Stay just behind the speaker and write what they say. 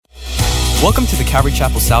Welcome to the Calvary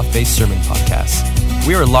Chapel South Bay Sermon Podcast.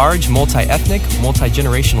 We are a large, multi-ethnic,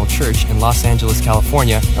 multi-generational church in Los Angeles,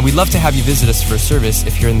 California, and we'd love to have you visit us for a service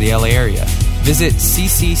if you're in the LA area. Visit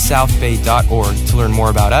ccsouthbay.org to learn more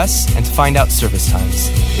about us and to find out service times.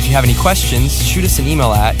 If you have any questions, shoot us an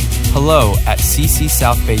email at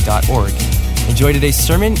hello@ccsouthbay.org. Enjoy today's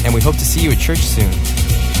sermon, and we hope to see you at church soon.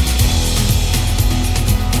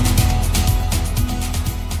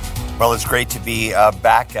 Well, it's great to be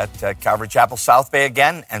back at Calvary Chapel South Bay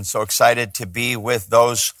again, and so excited to be with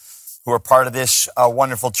those who are part of this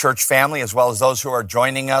wonderful church family, as well as those who are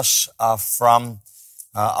joining us from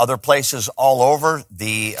other places all over.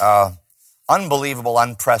 The unbelievable,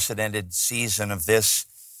 unprecedented season of this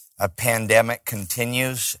pandemic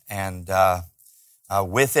continues, and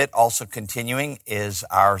with it also continuing is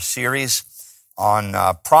our series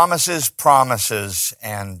on promises,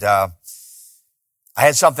 and I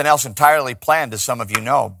had something else entirely planned, as some of you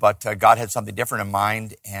know, but God had something different in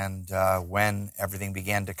mind, and when everything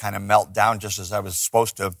began to kind of melt down, just as I was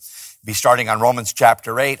supposed to be starting on Romans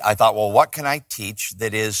chapter 8, I thought, well, what can I teach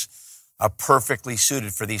that is perfectly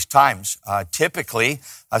suited for these times? Typically,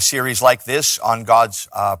 a series like this on God's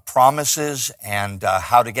promises and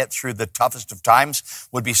how to get through the toughest of times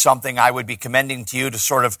would be something I would be commending to you to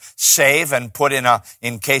sort of save and put in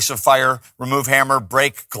case of fire, remove hammer,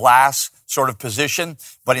 break glass sort of position.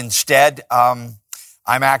 But instead, I'm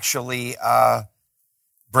actually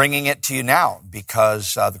bringing it to you now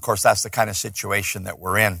because, of course, that's the kind of situation that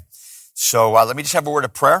we're in. So let me just have a word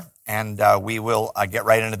of prayer, and we will get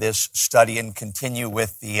right into this study and continue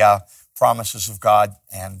with the promises of God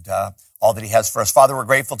and all that He has for us. Father, we're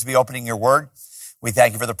grateful to be opening Your Word. We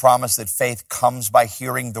thank You for the promise that faith comes by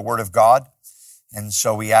hearing the Word of God. And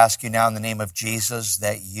so we ask You now in the name of Jesus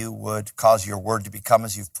that You would cause Your Word to become,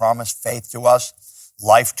 as You've promised, faith to us,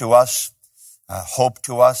 life to us, hope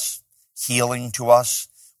to us, healing to us.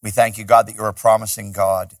 We thank You, God, that You're a promising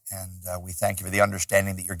God, and we thank You for the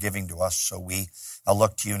understanding that You're giving to us. So we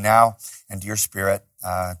look to You now and to Your Spirit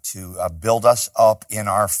to build us up in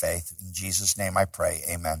our faith. In Jesus' name I pray,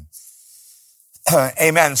 amen.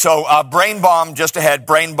 Amen. So brain bomb just ahead,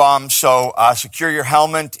 brain bomb. So secure your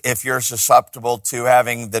helmet if you're susceptible to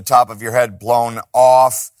having the top of your head blown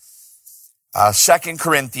off. 2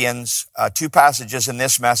 Corinthians, two passages in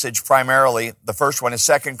this message primarily. The first one is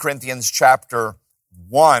 2 Corinthians chapter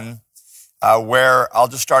 1, where I'll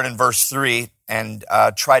just start in verse 3 and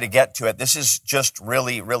try to get to it. This is just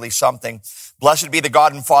really, really something. Blessed be the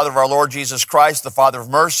God and Father of our Lord Jesus Christ, the Father of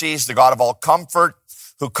mercies, the God of all comfort,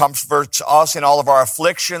 who comforts us in all of our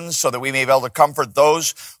afflictions, so that we may be able to comfort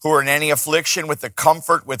those who are in any affliction with the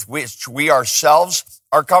comfort with which we ourselves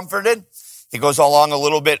are comforted. He goes along a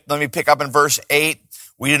little bit. Let me pick up in verse 8.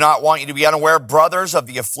 We do not want you to be unaware, brothers, of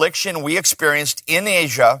the affliction we experienced in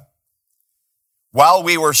Asia, while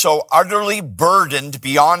we were so utterly burdened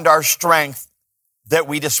beyond our strength that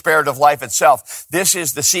we despaired of life itself. This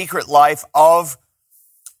is the secret life of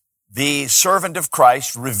the servant of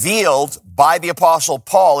Christ, revealed by the Apostle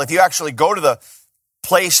Paul. If you actually go to the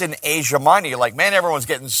place in Asia Minor, you're like, man, everyone's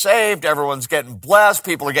getting saved, everyone's getting blessed,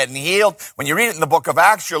 people are getting healed. When you read it in the book of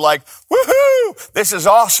Acts, you're like, woohoo, this is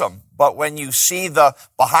awesome. But when you see the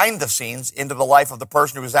behind the scenes into the life of the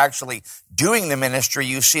person who is actually doing the ministry,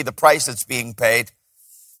 you see the price that's being paid.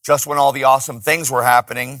 Just when all the awesome things were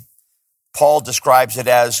happening, Paul describes it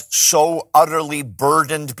as so utterly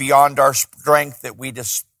burdened beyond our strength that we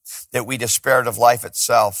despaired of life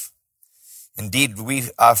itself. Indeed, we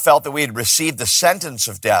felt that we had received the sentence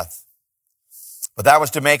of death, but that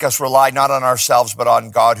was to make us rely not on ourselves, but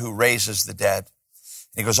on God who raises the dead.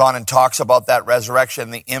 And he goes on and talks about that resurrection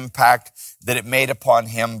and the impact that it made upon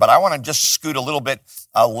him. But I want to just scoot a little bit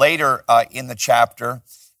later in the chapter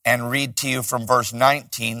and read to you from verse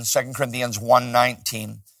 19, 2 Corinthians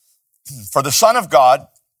 1:19. For the Son of God,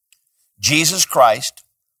 Jesus Christ,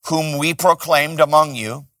 whom we proclaimed among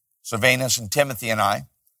you, Silvanus and Timothy and I,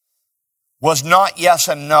 was not yes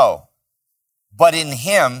and no, but in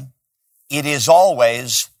him it is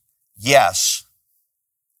always yes.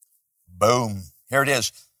 Boom. Here it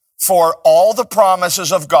is. For all the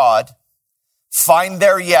promises of God find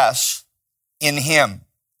their yes in him.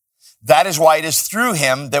 That is why it is through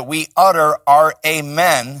him that we utter our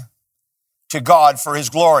amen to God for his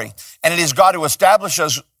glory. And it is God who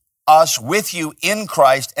establishes us with you in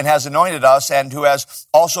Christ and has anointed us, and who has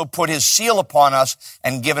also put his seal upon us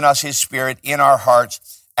and given us his Spirit in our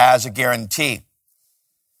hearts as a guarantee.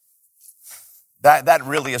 That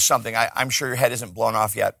really is something. I'm sure your head isn't blown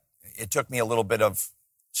off yet. It took me a little bit of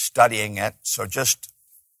studying it, so just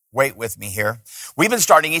wait with me here. We've been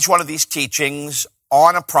starting each one of these teachings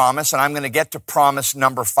on a promise, and I'm going to get to promise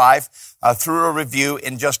number 5 through a review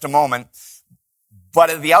in just a moment. But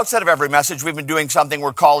at the outset of every message, we've been doing something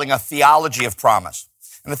we're calling a theology of promise.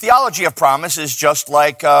 And the theology of promise is just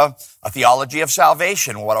like a theology of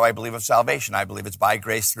salvation. What do I believe of salvation? I believe it's by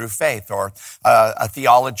grace through faith. Or a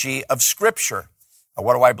theology of Scripture.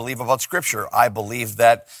 What do I believe about Scripture? I believe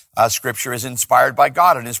that Scripture is inspired by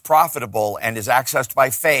God and is profitable and is accessed by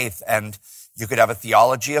faith. And you could have a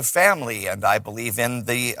theology of family, and I believe in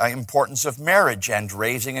the importance of marriage and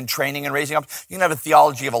raising and training and raising up. You can have a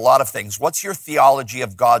theology of a lot of things. What's your theology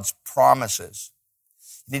of God's promises?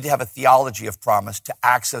 You need to have a theology of promise to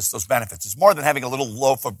access those benefits. It's more than having a little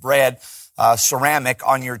loaf of bread, ceramic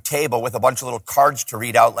on your table with a bunch of little cards to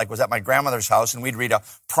read out, like was at my grandmother's house, and we'd read a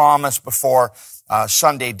promise before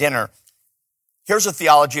Sunday dinner. Here's a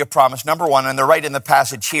theology of promise. Number 1, and they're right in the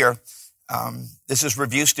passage here. This is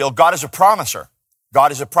review still. God is a promiser.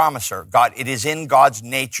 God is a promiser. It is in God's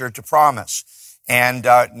nature to promise. And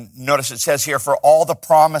notice it says here, for all the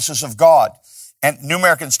promises of God. And New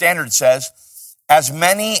American Standard says, as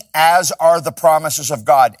many as are the promises of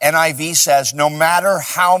God. NIV says, no matter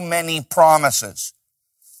how many promises.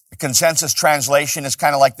 The Consensus translation is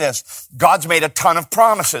kind of like this. God's made a ton of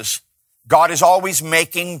promises. God is always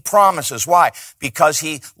making promises. Why? Because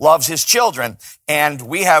he loves his children. And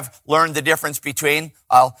we have learned the difference between,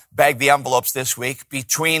 I'll bag the envelopes this week,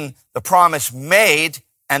 between the promise made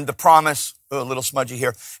and the promise, a little smudgy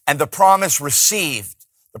here, and the promise received.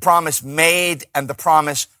 The promise made and the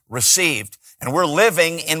promise received. And we're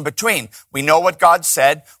living in between. We know what God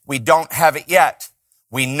said. We don't have it yet.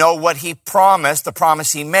 We know what he promised, the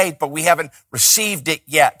promise he made, but we haven't received it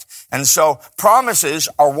yet. And so promises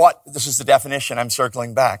are what, this is the definition I'm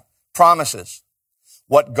circling back. Promises.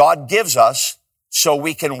 What God gives us so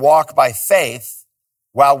we can walk by faith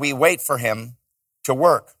while we wait for him to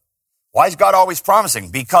work. Why is God always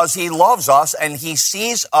promising? Because he loves us and he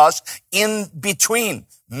sees us in between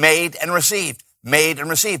made and received. Made and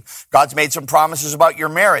received. God's made some promises about your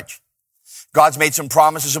marriage. God's made some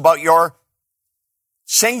promises about your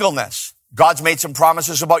singleness. God's made some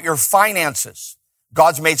promises about your finances.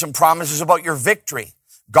 God's made some promises about your victory.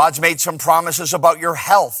 God's made some promises about your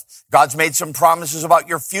health. God's made some promises about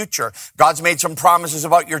your future. God's made some promises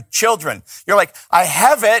about your children. You're like, I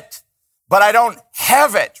have it, but I don't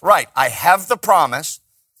have it. Right. I have the promise,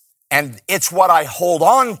 and it's what I hold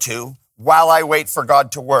on to while I wait for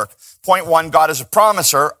God to work. Point 1, God is a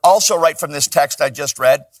promiser. Also right from this text I just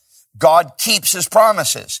read, God keeps his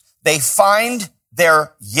promises. They find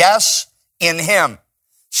their yes in him.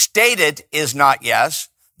 Stated is not yes.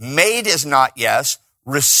 Made is not yes.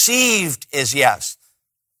 Received is yes.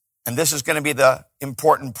 And this is going to be the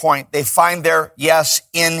important point. They find their yes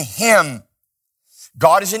in him.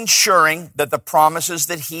 God is ensuring that the promises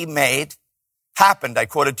that he made happened. I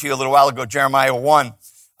quoted to you a little while ago, Jeremiah 1,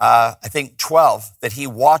 12, that he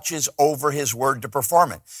watches over his word to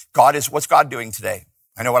perform it. What's God doing today?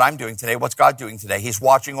 I know what I'm doing today. What's God doing today? He's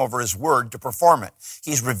watching over his word to perform it.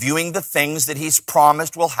 He's reviewing the things that he's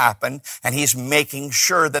promised will happen, and he's making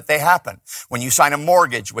sure that they happen. When you sign a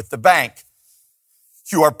mortgage with the bank,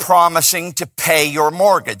 you are promising to pay your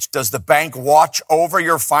mortgage. Does the bank watch over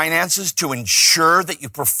your finances to ensure that you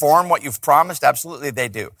perform what you've promised? Absolutely, they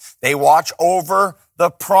do. They watch over the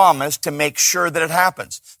promise to make sure that it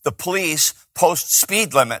happens. The police post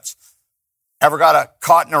speed limits. Ever got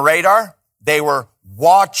caught in a radar? They were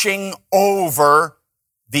watching over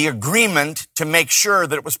the agreement to make sure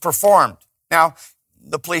that it was performed. Now,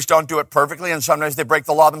 the police don't do it perfectly, and sometimes they break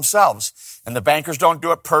the law themselves. And the bankers don't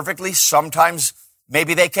do it perfectly. Sometimes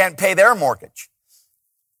maybe they can't pay their mortgage.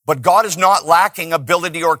 But God is not lacking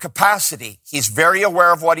ability or capacity. He's very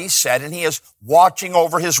aware of what he said, and he is watching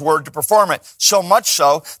over his word to perform it. So much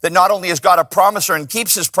so that not only is God a promiser and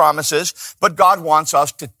keeps his promises, but God wants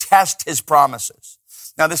us to test his promises.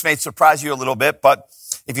 Now, this may surprise you a little bit, but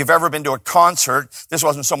if you've ever been to a concert, this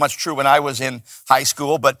wasn't so much true when I was in high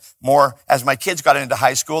school, but more as my kids got into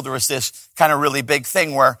high school, there was this kind of really big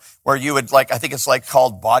thing where you would I think it's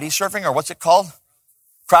called body surfing, or what's it called?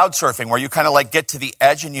 Crowd surfing, where you kind of get to the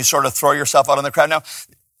edge and you sort of throw yourself out on the crowd. Now,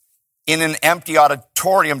 in an empty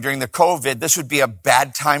auditorium during the COVID, this would be a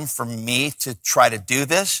bad time for me to try to do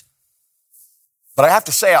this. But I have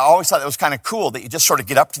to say, I always thought it was kind of cool that you just sort of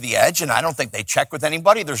get up to the edge, and I don't think they check with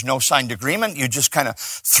anybody. There's no signed agreement. You just kind of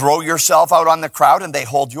throw yourself out on the crowd and they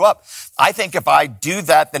hold you up. I think if I do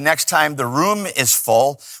that the next time the room is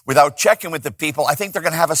full without checking with the people, I think they're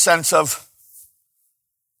going to have a sense of,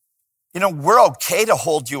 we're okay to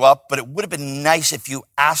hold you up, but it would have been nice if you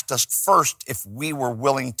asked us first if we were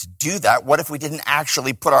willing to do that. What if we didn't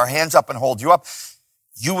actually put our hands up and hold you up?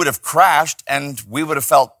 you would have crashed and we would have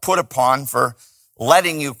felt put upon for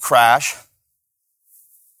letting you crash.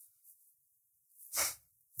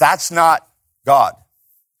 That's not God.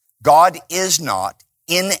 God is not,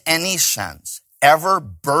 in any sense, ever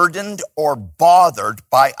burdened or bothered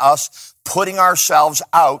by us putting ourselves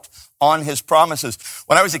out on his promises.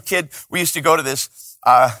 When I was a kid, we used to go to this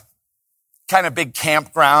kind of big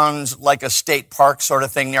campgrounds, like a state park sort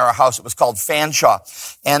of thing near our house. It was called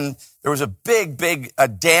Fanshawe. And there was a big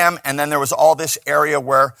dam, and then there was all this area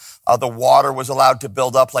where the water was allowed to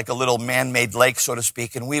build up like a little man-made lake, so to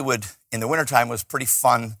speak. And we would, in the wintertime, it was pretty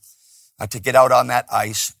fun to get out on that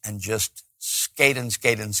ice and just skate and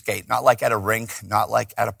skate and skate. Not like at a rink, not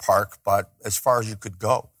like at a park, but as far as you could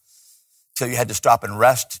go, till you had to stop and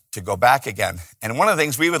rest to go back again. And one of the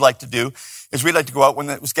things we would like to do is we'd like to go out when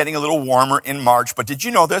it was getting a little warmer in March. But did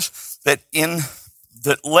you know this? That in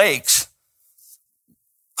the lakes,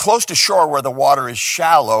 close to shore where the water is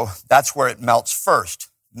shallow, that's where it melts first.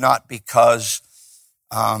 Not because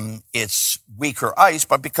it's weaker ice,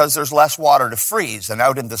 but because there's less water to freeze. And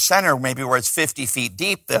out in the center, maybe where it's 50 feet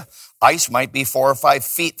deep, the ice might be 4 or 5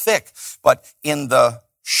 feet thick. But in the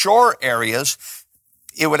shore areas,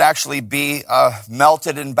 it would actually be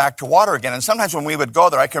melted and back to water again. And sometimes when we would go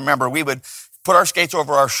there, I can remember we would put our skates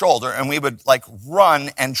over our shoulder and we would like run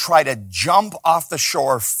and try to jump off the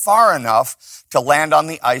shore far enough to land on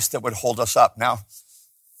the ice that would hold us up. Now,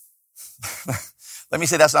 let me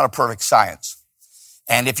say that's not a perfect science.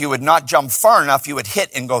 And if you would not jump far enough, you would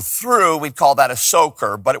hit and go through. We'd call that a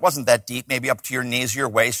soaker, but it wasn't that deep, maybe up to your knees or your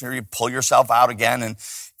waist, and you'd pull yourself out again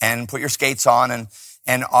and put your skates on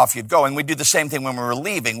and off you'd go. And we'd do the same thing when we were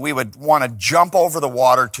leaving. We would want to jump over the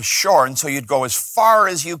water to shore, and so you'd go as far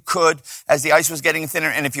as you could as the ice was getting thinner,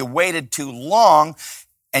 and if you waited too long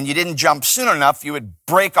and you didn't jump soon enough, you would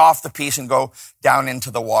break off the piece and go down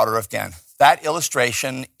into the water again. That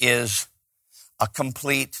illustration is a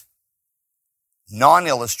complete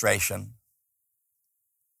non-illustration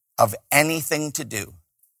of anything to do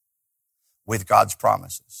with God's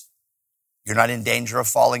promises. You're not in danger of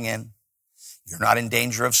falling in. You're not in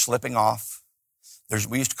danger of slipping off.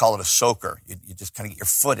 We used to call it a soaker. You just kind of get your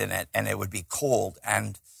foot in it and it would be cold.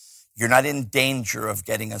 And you're not in danger of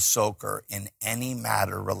getting a soaker in any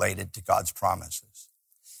matter related to God's promises.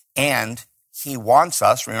 And he wants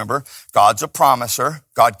us, remember, God's a promiser.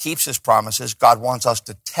 God keeps his promises. God wants us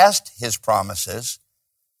to test his promises.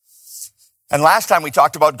 And last time we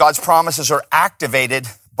talked about God's promises are activated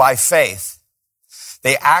by faith.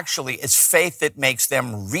 It's faith that makes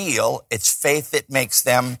them real. It's faith that makes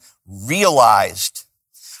them realized.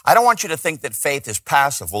 I don't want you to think that faith is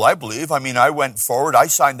passive. Well, I believe. I went forward. I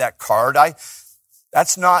signed that card.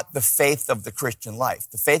 That's not the faith of the Christian life.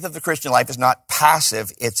 The faith of the Christian life is not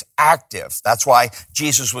passive. It's active. That's why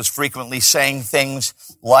Jesus was frequently saying things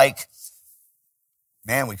like,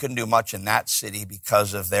 man, we couldn't do much in that city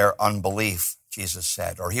because of their unbelief, Jesus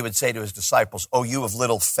said. Or he would say to his disciples, oh, you of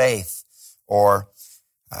little faith. Or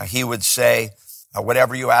he would say,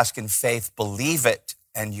 whatever you ask in faith, believe it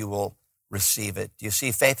and you will receive it. Do you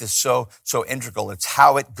see? Faith is so integral. It's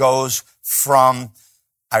how it goes from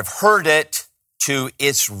I've heard it to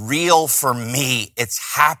it's real for me.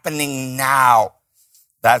 It's happening now.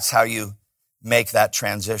 That's how you make that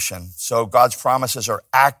transition. So God's promises are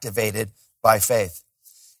activated by faith.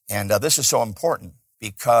 And this is so important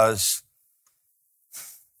because,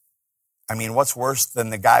 what's worse than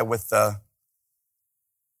the guy with the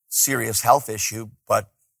serious health issue? But,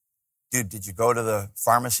 dude, did you go to the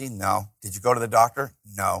pharmacy? No. Did you go to the doctor?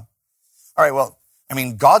 No. All right, well,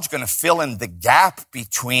 God's going to fill in the gap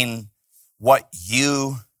between what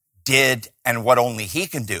you did and what only he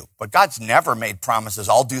can do. But God's never made promises,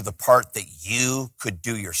 I'll do the part that you could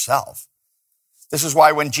do yourself. This is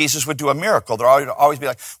why when Jesus would do a miracle, there would always be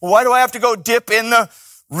like, well, why do I have to go dip in the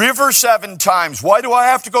river 7 times? Why do I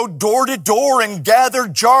have to go door to door and gather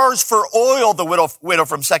jars for oil? The widow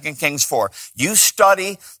from 2 Kings 4. You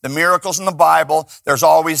study the miracles in the Bible. There's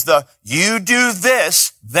always you do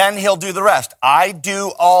this, then he'll do the rest. I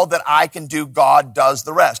do all that I can do. God does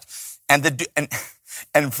the rest.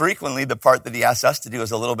 And frequently the part that he asks us to do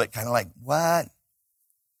is a little bit kind of like, what?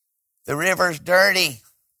 The river's dirty.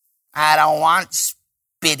 I don't want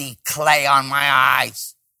spitty clay on my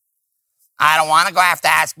eyes. I don't want to go have to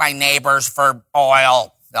ask my neighbors for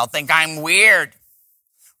oil. They'll think I'm weird.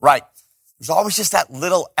 Right. There's always just that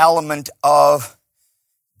little element of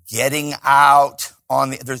getting out on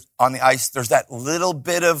the ice. There's that little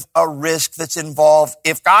bit of a risk that's involved.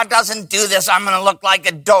 If God doesn't do this, I'm going to look like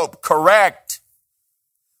a dope. Correct.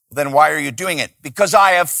 Then why are you doing it? Because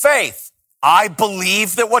I have faith. I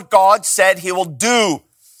believe that what God said he will do.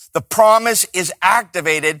 The promise is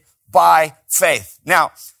activated by faith.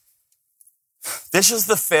 Now, this is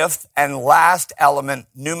the fifth and last element,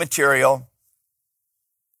 new material.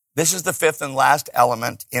 This is the fifth and last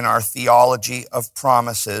element in our theology of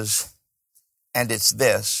promises, and it's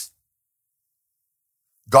this.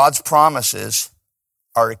 God's promises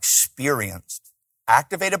are experienced,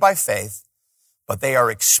 activated by faith, but they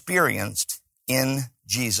are experienced in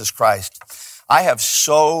Jesus Christ. I have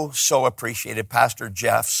so appreciated Pastor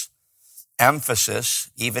Jeff's emphasis,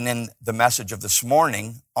 even in the message of this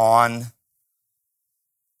morning, on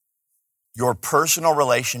your personal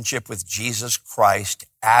relationship with Jesus Christ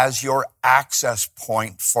as your access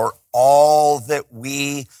point for all that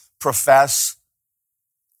we profess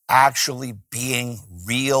actually being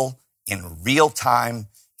real, in real time,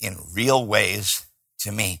 in real ways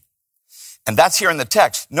to me. And that's here in the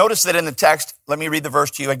text. Notice that in the text, let me read the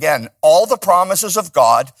verse to you again. All the promises of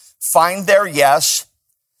God find their yes,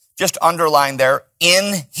 just underline there,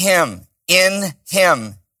 in Him, in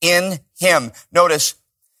Him, in Him. Notice,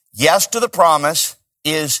 yes to the promise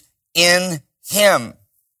is in Him.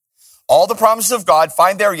 All the promises of God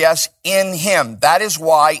find their yes in Him. That is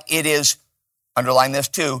why it is, underline this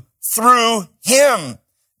too, through Him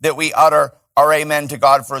that we utter our amen to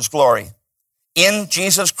God for His glory. In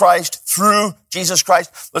Jesus Christ, through Jesus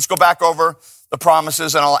Christ. Let's go back over the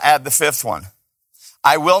promises and I'll add the fifth one.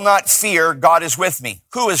 I will not fear, God is with me.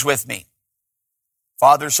 Who is with me?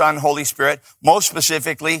 Father, Son, Holy Spirit. Most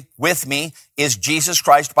specifically, with me is Jesus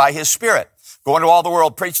Christ by His Spirit. Go into all the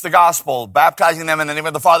world, preach the gospel, baptizing them in the name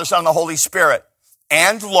of the Father, Son, and the Holy Spirit.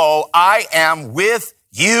 And lo, I am with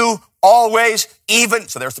you always, even,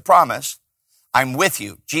 so there's the promise. I'm with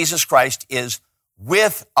you. Jesus Christ is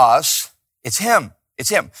with us. It's Him. It's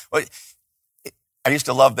Him. I used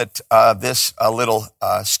to love that this little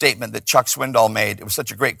statement that Chuck Swindoll made. It was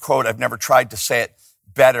such a great quote. I've never tried to say it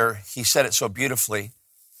better. He said it so beautifully.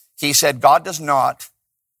 He said, God does not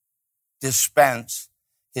dispense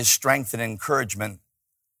His strength and encouragement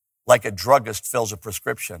like a druggist fills a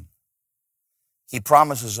prescription. He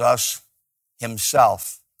promises us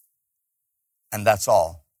Himself, and that's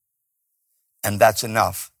all. And that's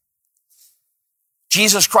enough.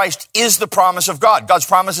 Jesus Christ is the promise of God. God's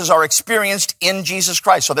promises are experienced in Jesus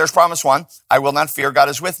Christ. So there's promise one. I will not fear. God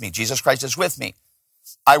is with me. Jesus Christ is with me.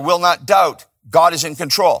 I will not doubt. God is in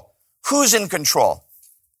control. Who's in control?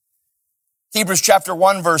 Hebrews chapter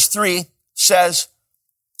 1 verse 3 says,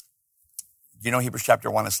 you know, Hebrews chapter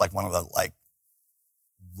 1 is like one of the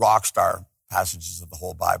rock star passages of the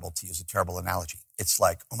whole Bible, to use a terrible analogy. It's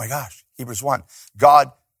like, oh my gosh, Hebrews 1.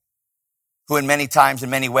 God, who in many times, in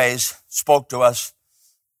many ways, spoke to us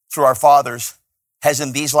through our fathers, has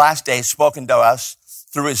in these last days spoken to us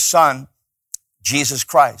through His Son, Jesus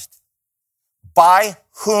Christ, by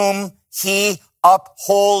whom He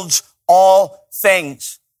upholds all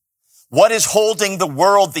things. What is holding the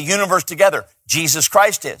world, the universe together? Jesus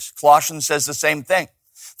Christ is. Colossians says the same thing,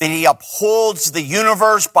 that He upholds the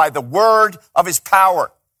universe by the word of His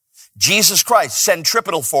power. Jesus Christ,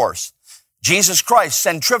 centripetal force. Jesus Christ,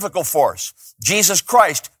 centrifugal force. Jesus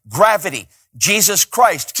Christ, gravity. Jesus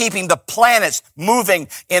Christ, keeping the planets moving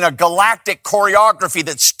in a galactic choreography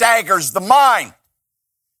that staggers the mind.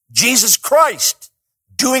 Jesus Christ,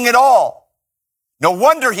 doing it all. No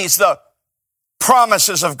wonder He's the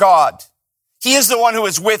promises of God. He is the one who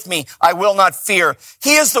is with me. I will not fear.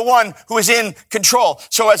 He is the one who is in control.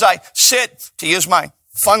 So as I sit, to use my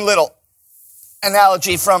fun little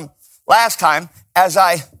analogy from last time, as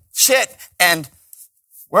I sit and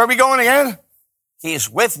where are we going again? He's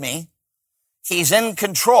with me. He's in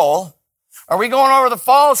control. Are we going over the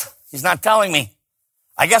falls? He's not telling me.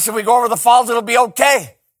 I guess if we go over the falls, it'll be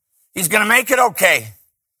okay. He's going to make it okay.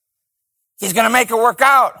 He's going to make it work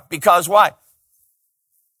out. Because why?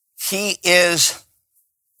 He is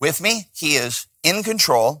with me. He is in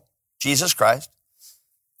control, Jesus Christ.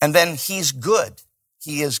 And then He's good.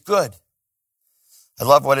 He is good. I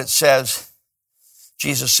love what it says.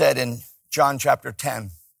 Jesus said in John chapter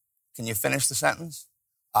 10, can you finish the sentence?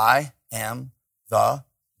 I am the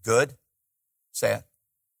good. Say it.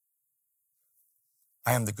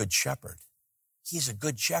 I am the good shepherd. He's a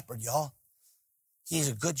good shepherd, y'all. He's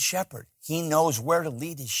a good shepherd. He knows where to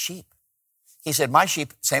lead His sheep. He said, my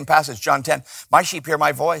sheep, same passage, John 10, my sheep hear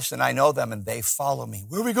my voice and I know them and they follow me.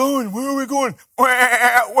 Where are we going? Where are we going? Where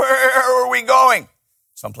are we going?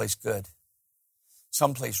 Someplace good.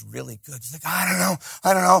 Someplace really good. He's like, I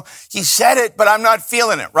don't know. He said it, but I'm not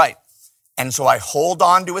feeling it. Right. And so I hold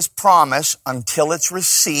on to His promise until it's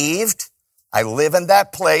received. I live in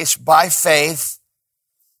that place by faith,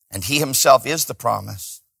 and He Himself is the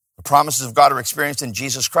promise. The promises of God are experienced in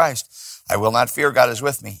Jesus Christ. I will not fear, God is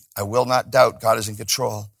with me. I will not doubt, God is in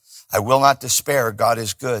control. I will not despair, God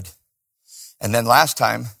is good. And then last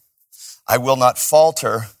time, I will not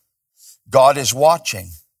falter, God is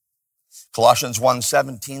watching. Colossians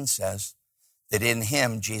 1:17 says that in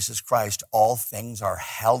him, Jesus Christ, all things are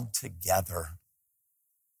held together.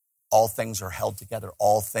 All things are held together.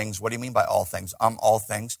 All things. What do you mean by all things? All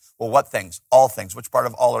things. Well, what things? All things. Which part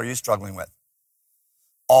of all are you struggling with?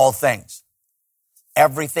 All things.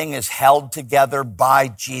 Everything is held together by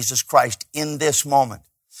Jesus Christ in this moment.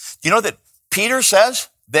 Do you know that Peter says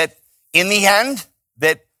that in the end,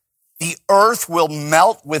 that the earth will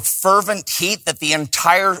melt with fervent heat, that the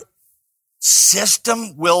entire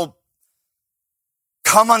system will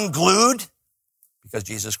come unglued because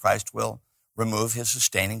Jesus Christ will remove his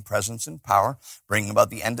sustaining presence and power, bringing about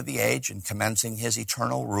the end of the age and commencing his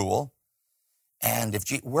eternal rule. And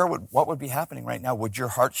what would be happening right now? Would your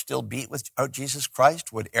heart still beat without Jesus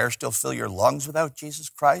Christ? Would air still fill your lungs without Jesus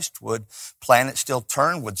Christ? Would planets still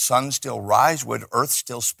turn? Would sun still rise? Would earth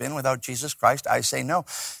still spin without Jesus Christ? I say no.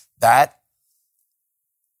 That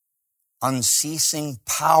unceasing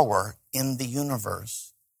power in the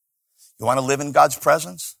universe. You want to live in God's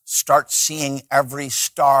presence? Start seeing every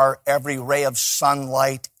star, every ray of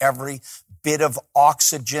sunlight, every bit of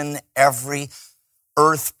oxygen, every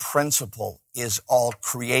earth principle is all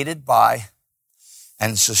created by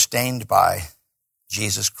and sustained by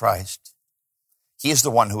Jesus Christ. He is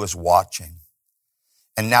the one who is watching.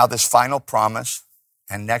 And now this final promise,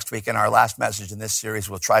 and next week in our last message in this series,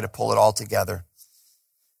 we'll try to pull it all together.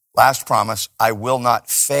 Last promise, I will not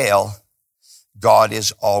fail. God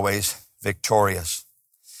is always victorious.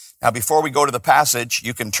 Now, before we go to the passage,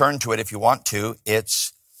 you can turn to it if you want to.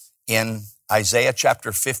 It's in Isaiah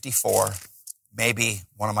chapter 54, maybe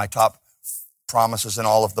one of my top promises in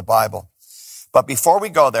all of the Bible. But before we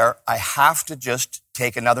go there, I have to just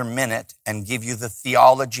take another minute and give you the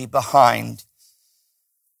theology behind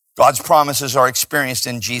God's promises are experienced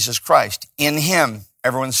in Jesus Christ. In him,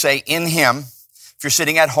 everyone say, in him. If you're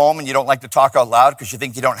sitting at home and you don't like to talk out loud because you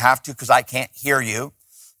think you don't have to because I can't hear you,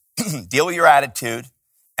 deal with your attitude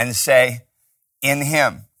and say, in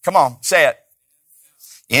him. Come on, say it.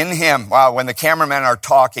 In him. Wow, when the cameramen are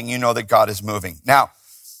talking, you know that God is moving. Now,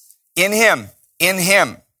 in him.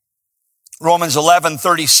 Romans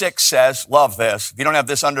 11:36 says, love this. If you don't have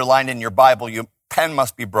this underlined in your Bible, your pen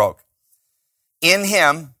must be broke. In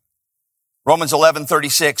him, Romans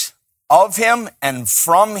 11:36, of him and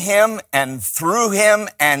from him and through him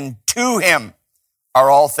and to him are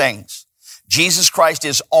all things. Jesus Christ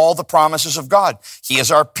is all the promises of God. He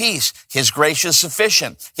is our peace. His grace is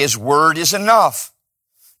sufficient. His word is enough.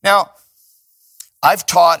 Now, I've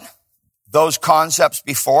taught those concepts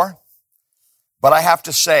before, but I have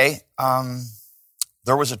to say,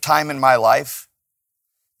 there was a time in my life,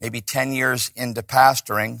 maybe 10 years into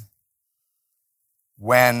pastoring,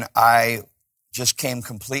 when I just came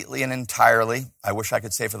completely and entirely, I wish I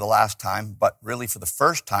could say for the last time, but really for the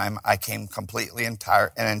first time, I came completely and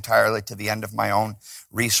entirely to the end of my own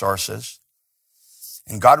resources.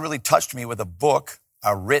 And God really touched me with a book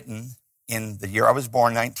written in the year I was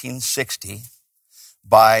born, 1960,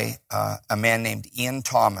 by a man named Ian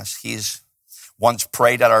Thomas. He's once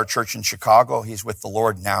prayed at our church in Chicago. He's with the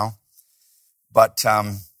Lord now. But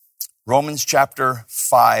Romans chapter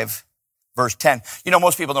 5, verse 10. You know,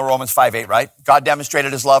 most people know Romans 5:8, right? God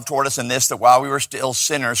demonstrated his love toward us in this, that while we were still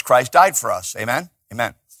sinners, Christ died for us. Amen?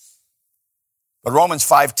 Amen. But Romans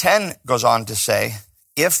 5:10 goes on to say,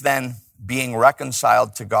 if then being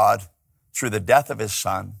reconciled to God through the death of his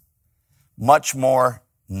son, much more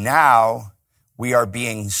now we are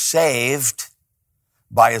being saved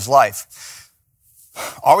by his life.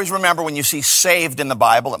 Always remember when you see saved in the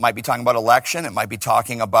Bible, it might be talking about election, it might be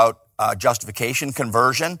talking about justification,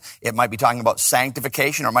 conversion, it might be talking about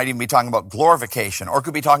sanctification, or it might even be talking about glorification, or it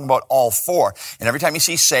could be talking about all four. And every time you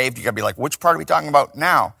see saved, you gotta be like, which part are we talking about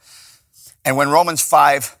now? And when Romans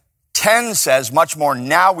 5:10 says, much more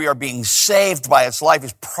now we are being saved by its life,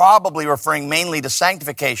 is probably referring mainly to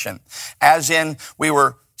sanctification, as in we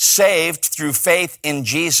were saved through faith in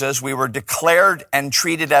Jesus. We were declared and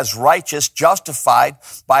treated as righteous, justified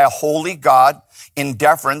by a holy God in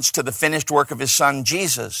deference to the finished work of his son,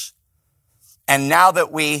 Jesus. And now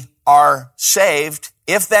that we are saved,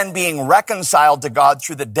 if then being reconciled to God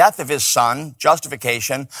through the death of his son,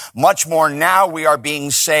 justification, much more now we are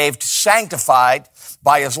being saved, sanctified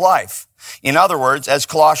by his life. In other words, as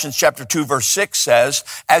Colossians chapter 2, verse 6 says,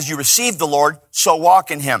 as you receive the Lord, so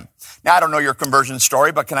walk in him. Now, I don't know your conversion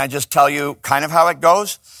story, but can I just tell you kind of how it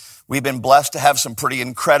goes? We've been blessed to have some pretty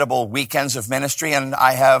incredible weekends of ministry, and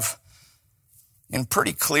I have, in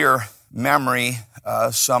pretty clear memory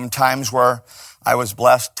some times where I was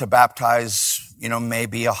blessed to baptize,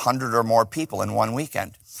 maybe 100 or more people in one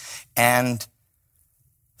weekend. And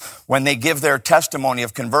when they give their testimony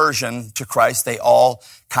of conversion to Christ, we all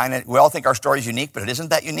think our story is unique, but it isn't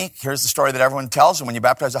that unique. Here's the story that everyone tells. And when you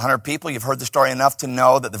baptize 100 people, you've heard the story enough to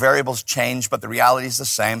know that the variables change, but the reality is the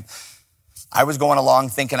same. I was going along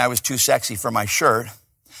thinking I was too sexy for my shirt,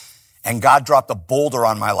 and God dropped a boulder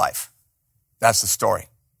on my life. That's the story.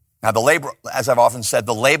 Now, the label, as I've often said,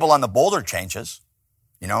 the label on the boulder changes.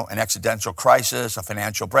 An existential crisis, a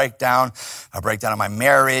financial breakdown, a breakdown of my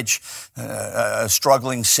marriage, a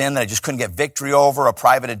struggling sin that I just couldn't get victory over, a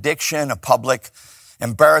private addiction, a public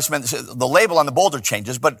embarrassment. The label on the boulder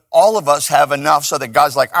changes, but all of us have enough so that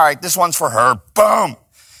God's like, all right, this one's for her. Boom.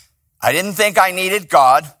 I didn't think I needed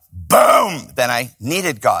God. Boom. Then I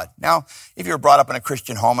needed God. Now, if you were brought up in a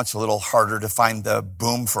Christian home, it's a little harder to find the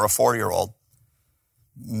boom for a 4-year-old.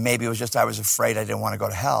 Maybe it was just I was afraid I didn't want to go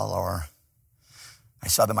to hell, or I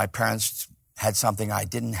saw that my parents had something I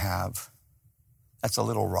didn't have. That's a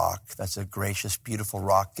little rock. That's a gracious, beautiful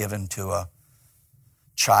rock given to a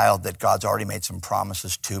child that God's already made some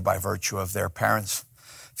promises to by virtue of their parents'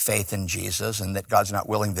 faith in Jesus, and that God's not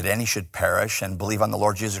willing that any should perish, and believe on the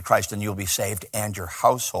Lord Jesus Christ and you'll be saved and your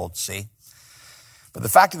household, see? But the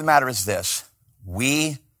fact of the matter is this: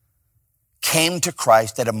 we came to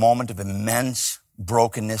Christ at a moment of immense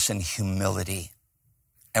brokenness and humility.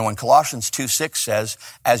 And when Colossians 2:6 says,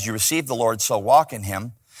 as you receive the Lord, so walk in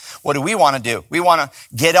him, what do? We want to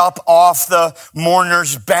get up off the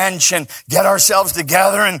mourner's bench and get ourselves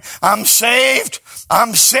together and I'm saved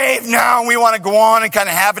now. And we want to go on and kind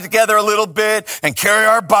of have it together a little bit and carry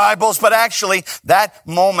our Bibles. But actually, that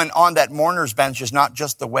moment on that mourner's bench is not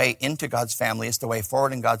just the way into God's family, it's the way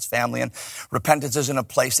forward in God's family. And repentance isn't a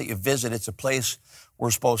place that you visit, it's a place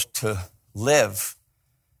we're supposed to live.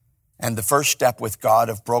 And the first step with God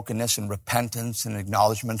of brokenness and repentance and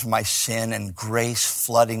acknowledgement of my sin and grace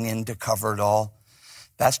flooding in to cover it all,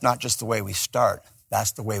 that's not just the way we start.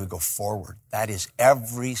 That's the way we go forward. That is,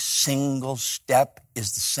 every single step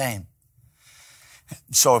is the same.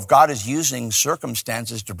 So if God is using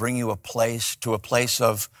circumstances to bring you to a place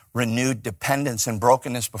of renewed dependence and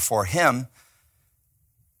brokenness before him,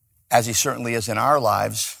 as he certainly is in our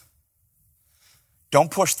lives, don't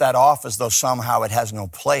push that off as though somehow it has no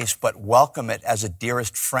place, but welcome it as a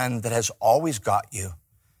dearest friend that has always got you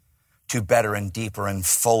to better and deeper and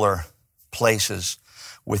fuller places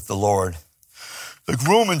with the Lord. Like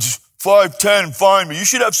Romans 5:10, fine, but you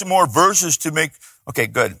should have some more verses to make. Okay,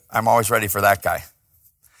 good. I'm always ready for that guy.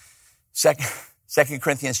 2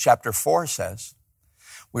 Corinthians chapter 4 says,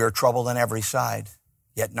 we are troubled on every side,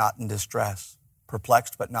 yet not in distress,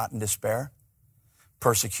 perplexed but not in despair,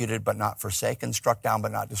 persecuted but not forsaken, struck down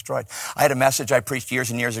but not destroyed. I had a message I preached years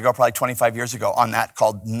and years ago, probably 25 years ago, on that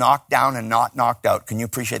called Knocked Down and Not Knocked Out. Can you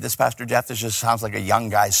appreciate this, Pastor Jeff? This just sounds like a young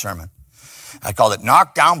guy's sermon. I called it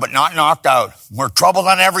Knocked Down but Not Knocked Out. We're troubled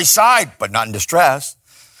on every side, but not in distress.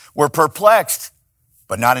 We're perplexed,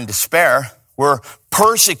 but not in despair. We're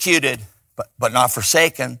persecuted, but not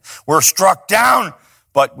forsaken. We're struck down,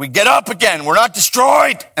 but we get up again. We're not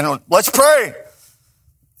destroyed. And let's pray.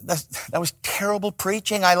 That was terrible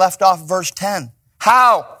preaching. I left off verse 10.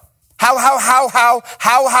 How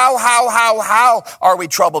are we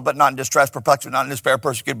troubled but not in distress, perplexed but not in despair,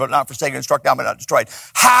 persecuted but not forsaken, struck down but not destroyed?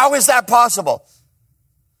 How is that possible?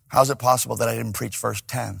 How is it possible that I didn't preach verse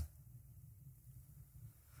 10?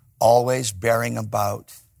 Always bearing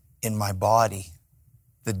about in my body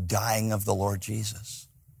the dying of the Lord Jesus,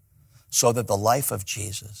 so that the life of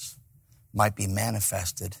Jesus might be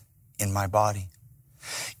manifested in my body.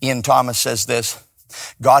 Ian Thomas says this: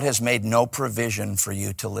 God has made no provision for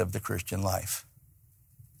you to live the Christian life.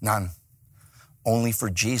 None. Only for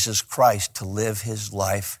Jesus Christ to live his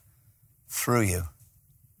life through you.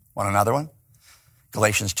 Want another one?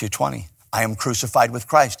 Galatians 2:20. I am crucified with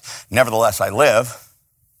Christ. Nevertheless I live,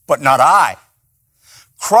 but not I.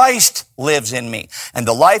 Christ lives in me. And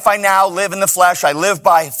the life I now live in the flesh, I live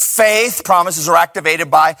by faith. Promises are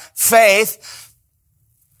activated by faith.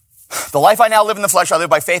 The life I now live in the flesh, I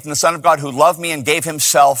live by faith in the Son of God who loved me and gave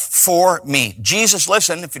himself for me. Jesus,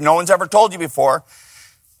 listen, if no one's ever told you before,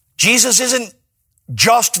 Jesus isn't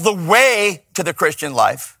just the way to the Christian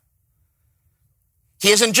life.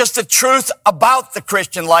 He isn't just the truth about the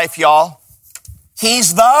Christian life, y'all.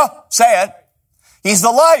 He's say it, he's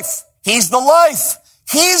the life. He's the life.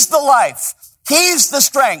 He's the life. He's the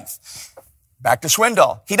strength. Back to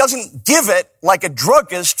Swindoll. He doesn't give it like a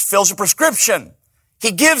druggist fills a prescription.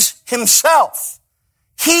 He gives himself.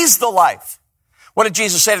 He's the life. What did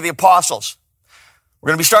Jesus say to the apostles? We're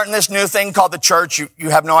going to be starting this new thing called the church. You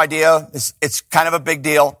have no idea. It's kind of a big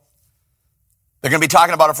deal. They're going to be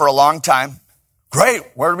talking about it for a long time. Great.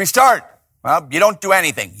 Where do we start? Well, you don't do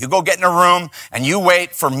anything. You go get in a room and you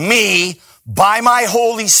wait for me by my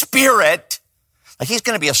Holy Spirit. Like he's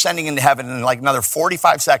going to be ascending into heaven in like another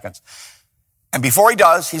 45 seconds. And before he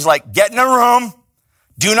does, he's like, get in a room.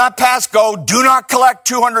 Do not pass go. Do not collect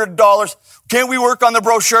 $200. Can't we work on the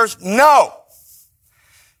brochures? No.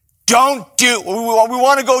 Don't do, we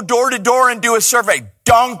want to go door to door and do a survey.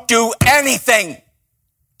 Don't do anything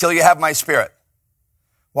till you have my Spirit.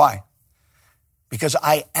 Why? Because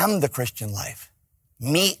I am the Christian life.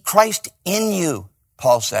 Me, Christ in you,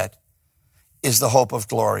 Paul said, is the hope of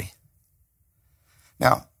glory.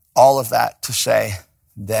 Now, all of that to say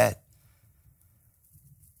that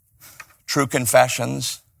true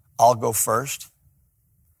confessions, I'll go first.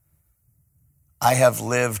 I have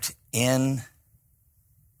lived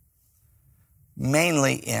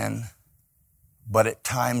mainly in, but at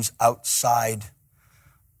times outside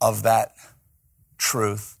of that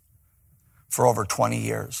truth for over 20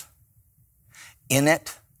 years. In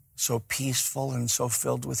it, so peaceful and so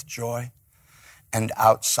filled with joy, and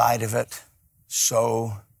outside of it,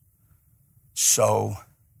 so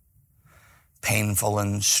painful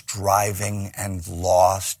and striving and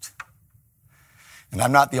lost. And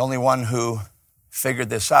I'm not the only one who figured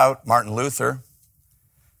this out. Martin Luther,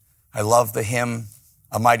 I love the hymn,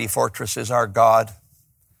 "A Mighty Fortress is Our God."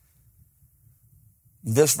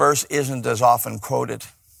 This verse isn't as often quoted,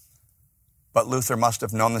 but Luther must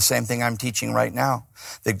have known the same thing I'm teaching right now,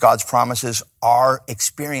 that God's promises are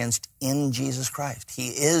experienced in Jesus Christ. He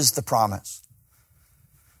is the promise.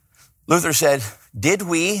 Luther said, did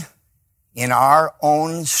we in our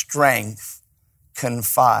own strength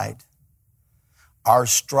confide, our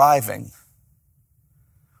striving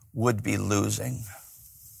would be losing.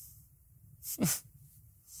 Have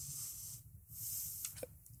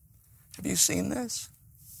you seen this?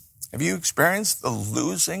 Have you experienced the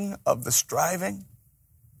losing of the striving?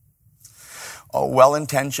 Oh,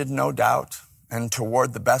 well-intentioned, no doubt, and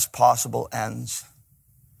toward the best possible ends,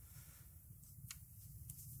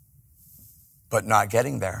 but not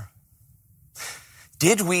getting there.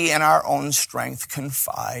 Did we in our own strength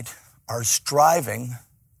confide, our striving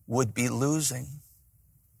would be losing.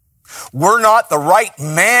 We're not the right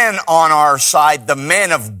man on our side, the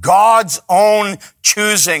man of God's own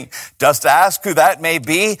choosing. Dost ask who that may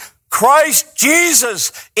be? Christ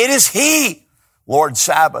Jesus, it is He. Lord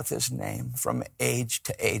Sabbath, His name, from age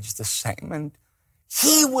to age the same. And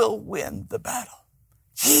He will win the battle.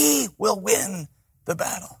 He will win the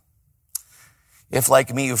battle. If,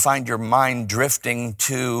 like me, you find your mind drifting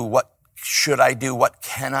to what should I do? What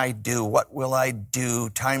can I do? What will I do?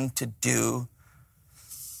 Time to do.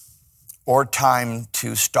 Or time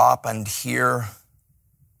to stop and hear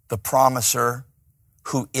the promiser,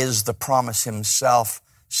 who is the promise himself,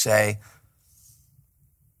 say,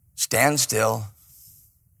 stand still,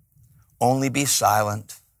 only be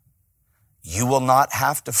silent. You will not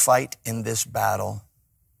have to fight in this battle.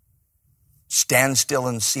 Stand still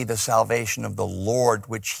and see the salvation of the Lord,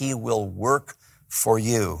 which He will work for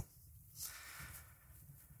you.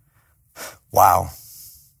 Wow.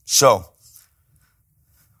 So,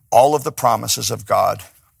 all of the promises of God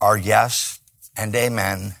are yes and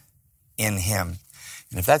amen in Him.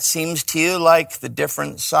 And if that seems to you like the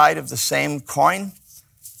different side of the same coin,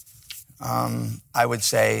 I would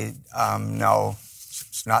say no.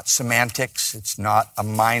 It's not semantics. It's not a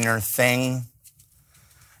minor thing.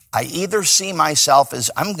 I either see myself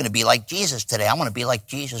as, I'm going to be like Jesus today. I'm going to be like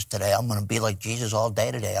Jesus today. I'm going to be like Jesus all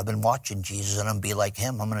day today. I've been watching Jesus and I'm going to be like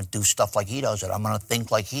Him. I'm going to do stuff like He does it. I'm going to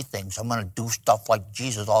think like He thinks. I'm going to do stuff like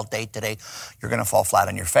Jesus all day today. You're going to fall flat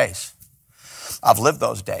on your face. I've lived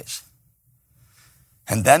those days.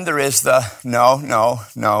 And then there is the no.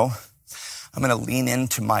 I'm going to lean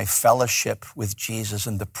into my fellowship with Jesus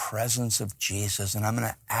and the presence of Jesus, and I'm going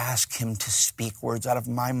to ask Him to speak words out of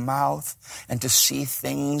my mouth and to see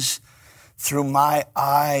things through my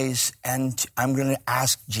eyes, and I'm going to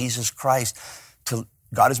ask Jesus Christ to,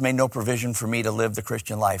 God has made no provision for me to live the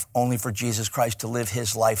Christian life, only for Jesus Christ to live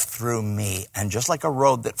His life through me. And just like a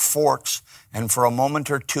road that forks, and for a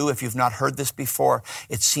moment or two, if you've not heard this before,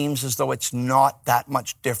 it seems as though it's not that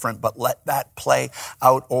much different, but let that play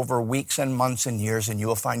out over weeks and months and years, and you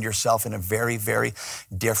will find yourself in a very, very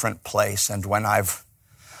different place. And when I've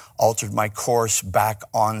altered my course back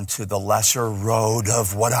onto the lesser road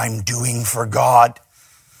of what I'm doing for God,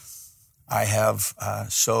 I have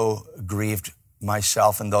so grieved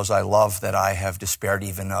myself and those I love that I have despaired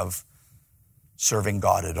even of serving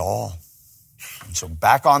God at all. And so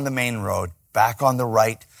back on the main road, back on the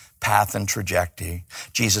right path and trajectory.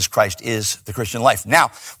 Jesus Christ is the Christian life.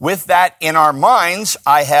 Now, with that in our minds,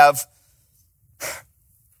 I have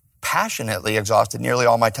passionately exhausted nearly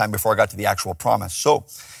all my time before I got to the actual promise. So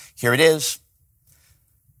here it is.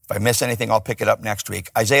 If I miss anything, I'll pick it up next week.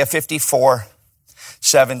 Isaiah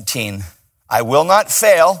 54:17. I will not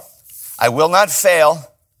fail. I will not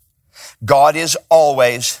fail. God is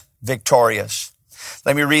always victorious.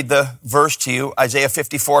 Let me read the verse to you. Isaiah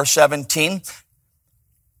 54:17.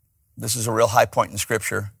 This is a real high point in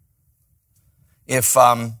Scripture. If,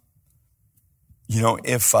 I don't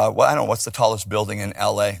know, what's the tallest building in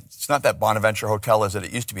LA? It's not that Bonaventure Hotel, is it?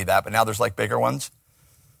 It used to be that, but now there's like bigger ones.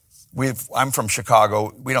 I'm from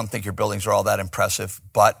Chicago. We don't think your buildings are all that impressive,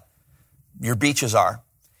 but your beaches are.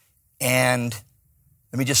 And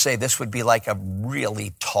let me just say, this would be like a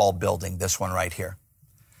really tall building, this one right here.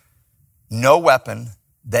 No weapon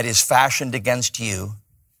that is fashioned against you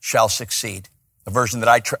shall succeed. The version that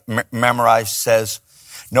I memorized says,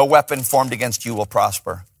 no weapon formed against you will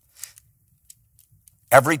prosper.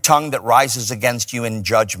 Every tongue that rises against you in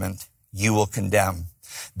judgment, you will condemn.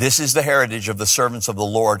 This is the heritage of the servants of the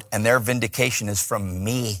Lord, and their vindication is from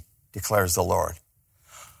me, declares the Lord.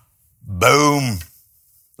 Boom.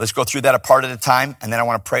 Let's go through that a part at a time, and then I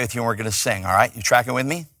want to pray with you, and we're going to sing, all right? You tracking with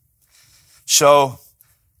me? So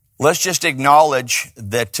let's just acknowledge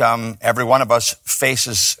that every one of us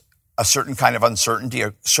faces a certain kind of uncertainty,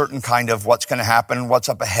 a certain kind of what's going to happen, what's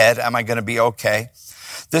up ahead, am I going to be okay?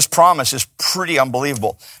 This promise is pretty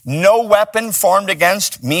unbelievable. No weapon formed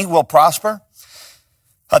against me will prosper.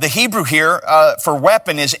 The Hebrew here for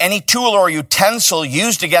weapon is any tool or utensil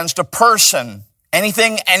used against a person.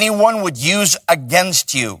 Anything anyone would use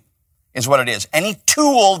against you is what it is. Any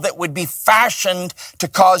tool that would be fashioned to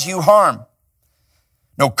cause you harm.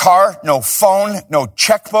 No car, no phone, no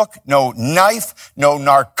checkbook, no knife, no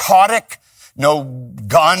narcotic, no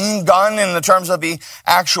gun in the terms of the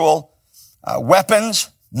actual weapons.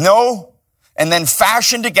 No. And then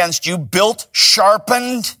fashioned against you, built,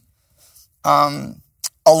 sharpened,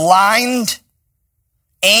 aligned,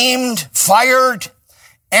 aimed, fired.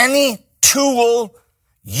 Any tool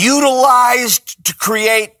utilized to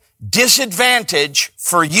create disadvantage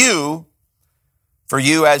for you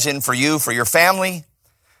as in for you, for your family,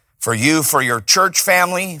 for you, for your church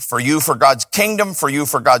family, for you, for God's kingdom, for you,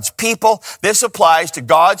 for God's people. This applies to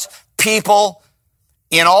God's people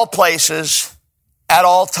in all places, at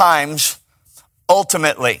all times,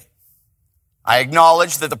 ultimately. I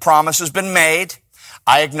acknowledge that the promise has been made.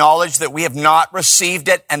 I acknowledge that we have not received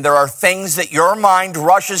it, and there are things that your mind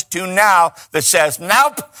rushes to now that says,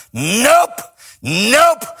 nope, nope,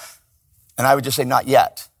 nope. And I would just say, not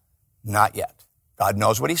yet, not yet. God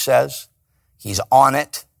knows what he says. He's on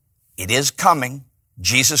it. It is coming.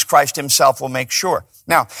 Jesus Christ himself will make sure.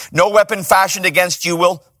 Now, no weapon fashioned against you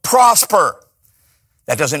will prosper.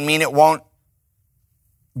 That doesn't mean it won't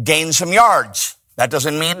gain some yards. That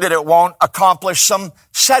doesn't mean that it won't accomplish some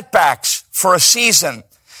setbacks for a season.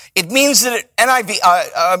 It means that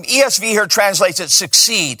ESV here translates it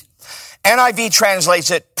succeed. NIV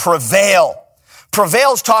translates it prevail.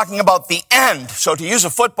 Prevail is talking about the end. So to use a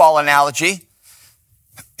football analogy,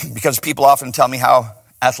 because people often tell me how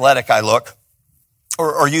athletic I look,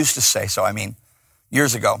 or used to say so,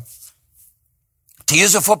 years ago. To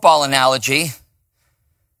use a football analogy,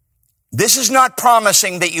 this is not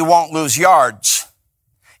promising that you won't lose yards.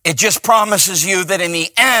 It just promises you that in the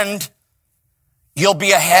end, you'll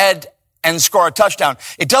be ahead and score a touchdown.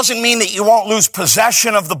 It doesn't mean that you won't lose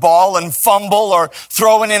possession of the ball and fumble or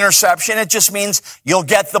throw an interception. It just means you'll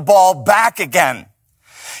get the ball back again.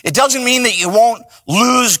 It doesn't mean that you won't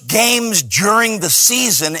lose games during the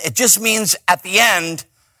season. It just means at the end,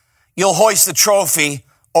 you'll hoist the trophy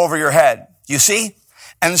over your head. You see?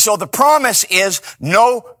 And so the promise is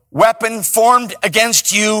no weapon formed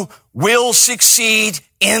against you will succeed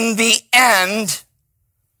in the end.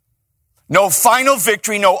 No final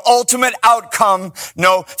victory, no ultimate outcome,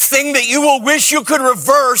 no thing that you will wish you could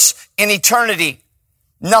reverse in eternity.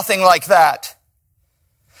 Nothing like that.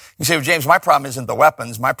 You say, well, James, my problem isn't the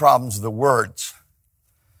weapons. My problem's the words.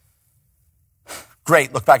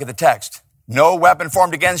 Great. Look back at the text. No weapon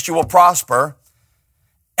formed against you will prosper.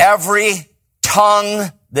 Every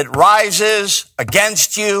tongue that rises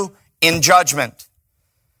against you in judgment.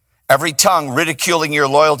 Every tongue ridiculing your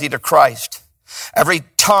loyalty to Christ. Every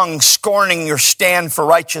tongue scorning your stand for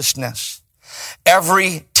righteousness.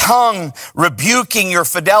 Every tongue rebuking your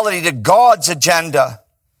fidelity to God's agenda.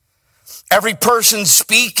 Every person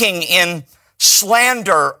speaking in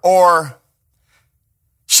slander or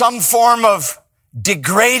some form of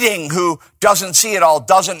degrading, who doesn't see it all,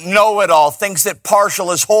 doesn't know it all, thinks that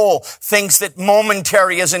partial is whole, thinks that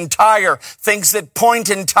momentary is entire, thinks that point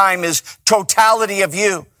in time is totality of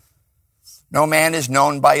you. No man is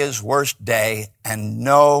known by his worst day, and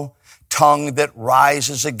no tongue that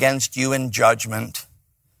rises against you in judgment.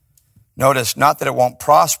 Notice, not that it won't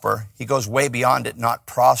prosper. He goes way beyond it not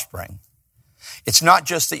prospering. It's not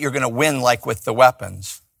just that you're going to win like with the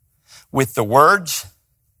weapons. With the words,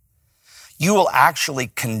 you will actually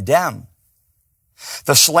condemn.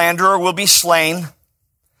 The slanderer will be slain,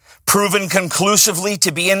 proven conclusively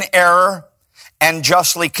to be in error, and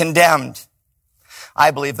justly condemned.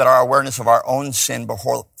 I believe that our awareness of our own sin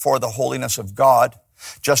before the holiness of God,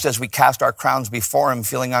 just as we cast our crowns before him,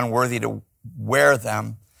 feeling unworthy to wear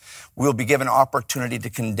them, we will be given opportunity to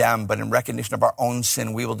condemn, but in recognition of our own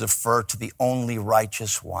sin, we will defer to the only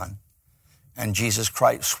righteous one. And Jesus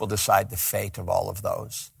Christ will decide the fate of all of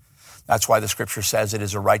those. That's why the scripture says it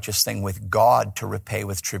is a righteous thing with God to repay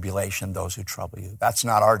with tribulation those who trouble you. That's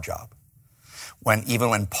not our job. Even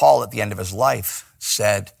when Paul at the end of his life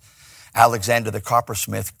said, Alexander the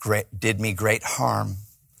coppersmith did me great harm,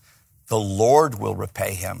 the Lord will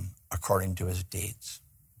repay him according to his deeds.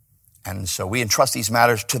 And so we entrust these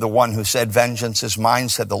matters to the one who said, vengeance is mine,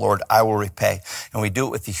 said the Lord, I will repay. And we do it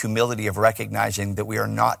with the humility of recognizing that we are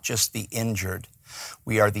not just the injured,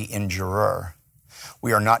 we are the injurer.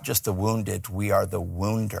 We are not just the wounded, we are the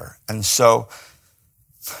wounder. And so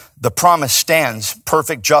the promise stands,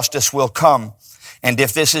 perfect justice will come. And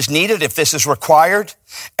if this is needed, if this is required,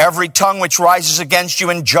 every tongue which rises against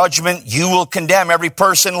you in judgment, you will condemn. Every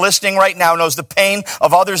person listening right now knows the pain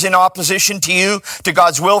of others in opposition to you, to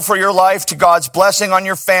God's will for your life, to God's blessing on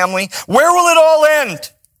your family. Where will it all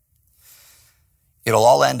end? It'll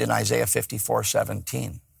all end in Isaiah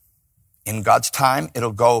 54:17. In God's time,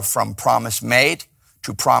 it'll go from promise made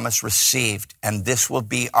to promise received, and this will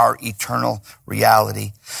be our eternal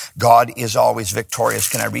reality. God is always victorious.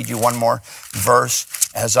 Can I read you one more verse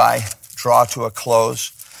as I draw to a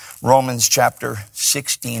close? Romans chapter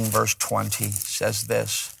 16, verse 20 says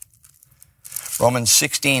this. Romans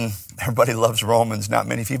 16, everybody loves Romans. Not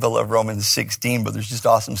many people love Romans 16, but there's just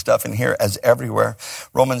awesome stuff in here as everywhere.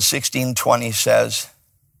 Romans 16:20 says,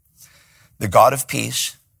 the God of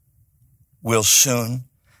peace will soon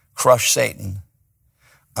crush Satan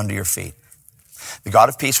under your feet. The God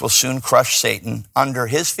of peace will soon crush Satan under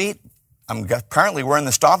his feet. Apparently we're in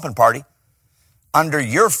the stomping party. Under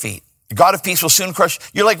your feet. The God of peace will soon crush.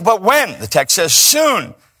 You're like, but when? The text says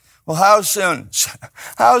soon. Well, how soon?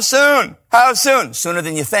 How soon? How soon? Sooner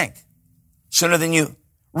than you think. Sooner than you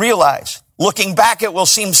realize. Looking back, it will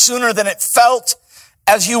seem sooner than it felt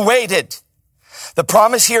as you waited. The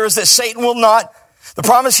promise here is that the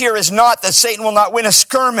promise here is not that Satan will not win a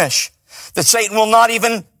skirmish. That Satan will not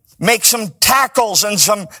even make some tackles and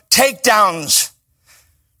some takedowns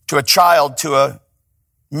to a child, to a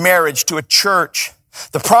marriage, to a church.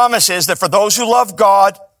 The promise is that for those who love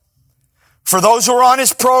God, for those who are on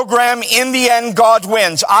his program, in the end, God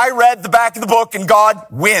wins. I read the back of the book and God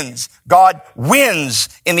wins. God wins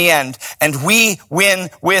in the end, and we win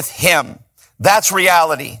with him. That's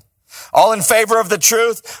reality. All in favor of the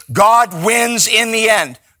truth, God wins in the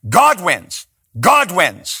end. God wins. God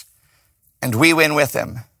wins. And we win with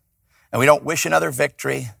him. And we don't wish another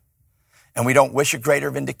victory. And we don't wish a greater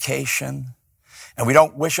vindication. And we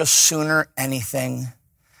don't wish a sooner anything.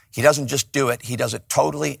 He doesn't just do it. He does it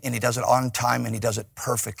totally, and he does it on time, and he does it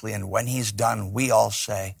perfectly. And when he's done, we all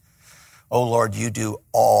say, oh Lord, you do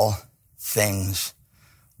all things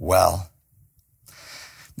well.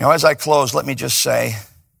 Now, as I close, let me just say,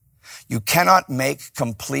 you cannot make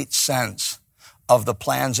complete sense of the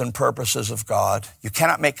plans and purposes of God. You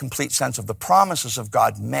cannot make complete sense of the promises of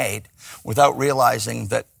God made without realizing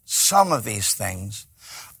that some of these things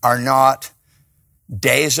are not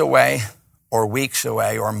days away or weeks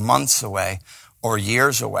away or months away or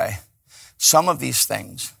years away. Some of these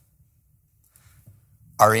things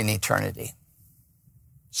are in eternity.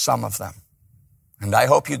 Some of them. And I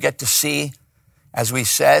hope you get to see, as we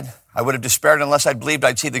said, I would have despaired unless I believed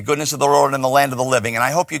I'd see the goodness of the Lord in the land of the living. And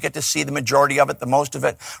I hope you get to see the majority of it, the most of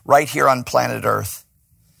it, right here on planet Earth.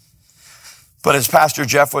 But as Pastor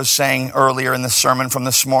Jeff was saying earlier in the sermon from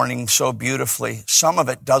this morning so beautifully, some of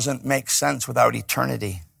it doesn't make sense without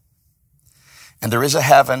eternity. And there is a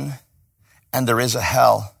heaven and there is a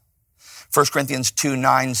hell. 1 Corinthians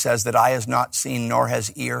 2:9 says that eye has not seen, nor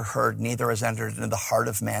has ear heard, neither has entered into the heart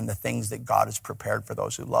of man the things that God has prepared for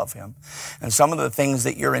those who love him. And some of the things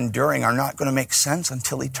that you're enduring are not going to make sense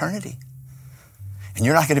until eternity. And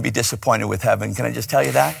you're not going to be disappointed with heaven. Can I just tell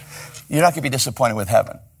you that? You're not going to be disappointed with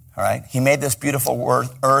heaven. All right? He made this beautiful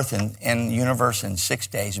earth and universe in 6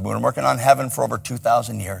 days. We've been working on heaven for over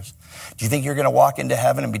 2,000 years. Do you think you're going to walk into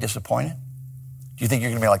heaven and be disappointed? Do you think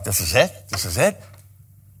you're going to be like, this is it? This is it?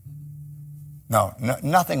 No,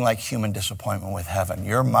 nothing like human disappointment with heaven.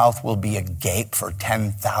 Your mouth will be agape for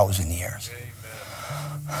 10,000 years.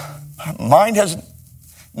 Amen. Mind has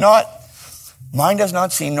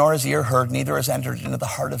not seen, nor has ear heard, neither has entered into the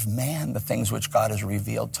heart of man the things which God has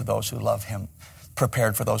revealed to those who love him,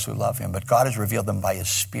 prepared for those who love him. But God has revealed them by his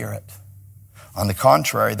Spirit. On the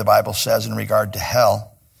contrary, the Bible says in regard to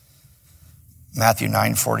hell, Matthew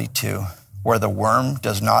 9:42, where the worm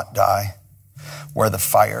does not die, where the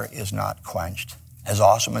fire is not quenched. As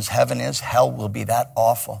awesome as heaven is, hell will be that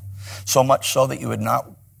awful. So much so that you would not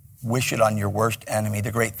wish it on your worst enemy.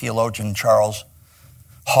 The great theologian Charles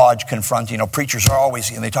Hodge confronts, preachers are always,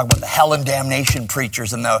 they talk about the hell and damnation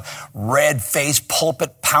preachers and the red-faced,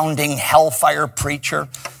 pulpit-pounding, hellfire preacher.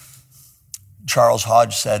 Charles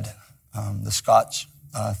Hodge said, the Scots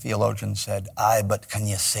theologian said, aye, but can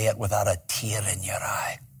you say it without a tear in your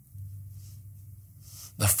eye?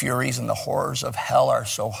 The furies and the horrors of hell are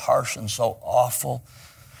so harsh and so awful,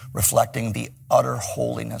 reflecting the utter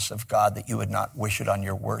holiness of God, that you would not wish it on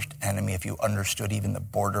your worst enemy if you understood even the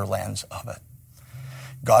borderlands of it.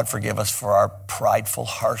 God, forgive us for our prideful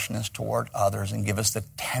harshness toward others, and give us the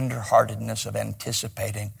tenderheartedness of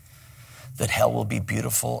anticipating that hell will be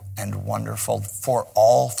beautiful and wonderful for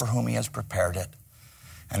all for whom he has prepared it.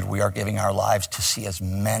 And we are giving our lives to see as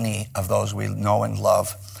many of those we know and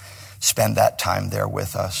love spend that time there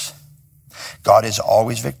with us. God is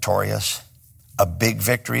always victorious. A big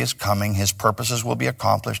victory is coming. His purposes will be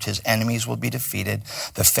accomplished. His enemies will be defeated.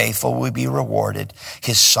 The faithful will be rewarded.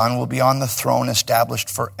 His Son will be on the throne, established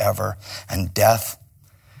forever. And death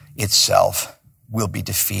itself will be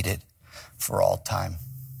defeated for all time.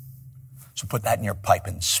 So put that in your pipe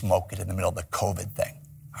and smoke it in the middle of the COVID thing,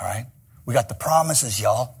 all right? We got the promises,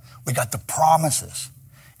 y'all. We got the promises.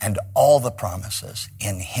 And all the promises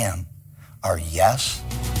in him are yes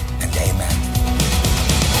and amen.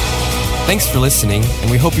 Thanks for listening, and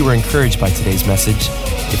we hope you were encouraged by today's message.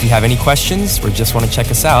 If you have any questions or just want to check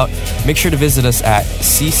us out, make sure to visit us at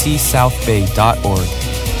ccsouthbay.org.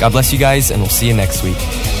 God bless you guys, and we'll see you next week.